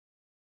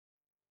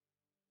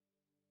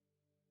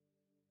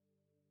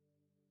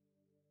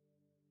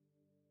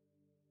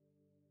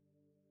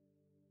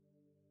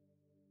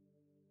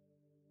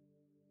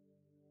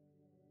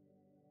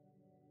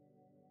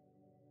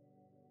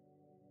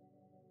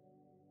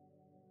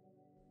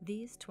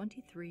These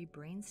 23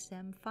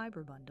 brainstem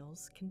fiber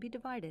bundles can be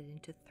divided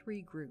into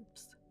 3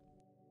 groups.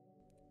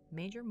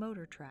 Major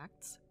motor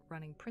tracts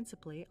running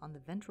principally on the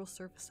ventral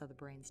surface of the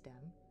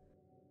brainstem,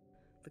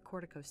 the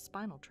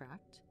corticospinal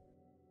tract,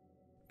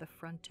 the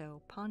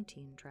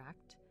frontopontine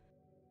tract,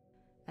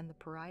 and the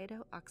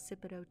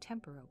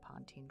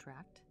parieto-occipito-temporopontine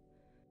tract.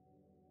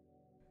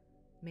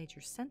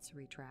 Major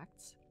sensory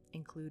tracts,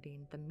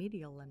 including the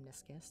medial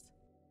lemniscus,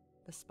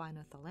 the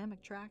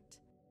spinothalamic tract,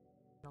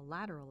 the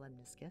lateral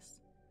lemniscus,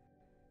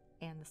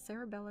 and the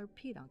cerebellar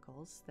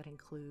peduncles that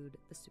include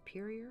the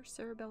superior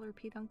cerebellar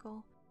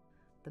peduncle,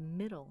 the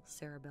middle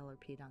cerebellar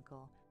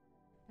peduncle,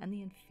 and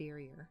the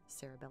inferior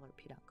cerebellar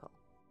peduncle.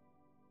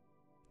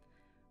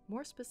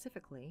 More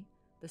specifically,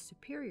 the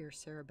superior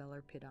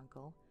cerebellar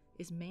peduncle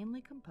is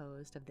mainly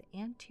composed of the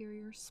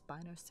anterior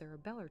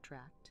spinocerebellar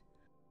tract,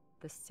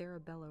 the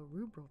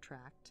cerebello-rubral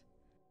tract,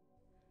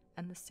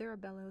 and the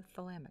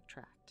cerebellothalamic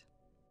tract.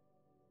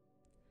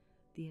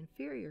 The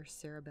inferior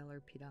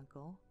cerebellar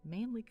peduncle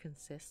mainly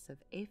consists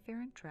of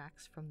afferent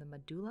tracts from the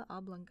medulla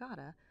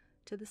oblongata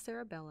to the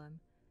cerebellum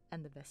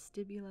and the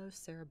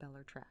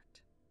vestibulocerebellar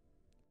tract.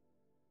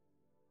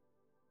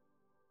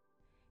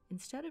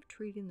 Instead of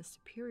treating the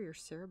superior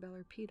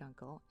cerebellar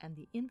peduncle and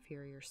the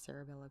inferior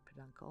cerebellar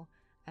peduncle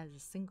as a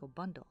single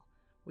bundle,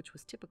 which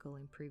was typical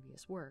in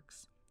previous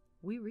works,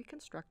 we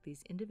reconstruct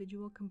these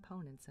individual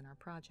components in our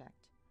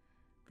project.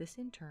 This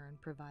in turn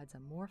provides a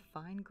more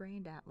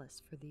fine-grained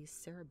atlas for these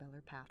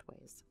cerebellar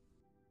pathways.